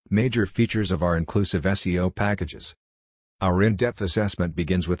Major features of our inclusive SEO packages. Our in-depth assessment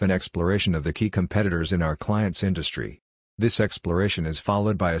begins with an exploration of the key competitors in our client's industry. This exploration is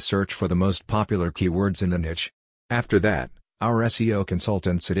followed by a search for the most popular keywords in the niche. After that, our SEO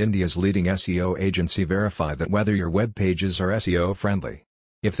consultants at India's leading SEO agency verify that whether your web pages are SEO friendly.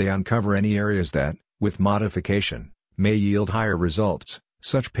 If they uncover any areas that, with modification, may yield higher results,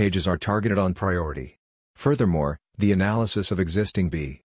 such pages are targeted on priority. Furthermore, the analysis of existing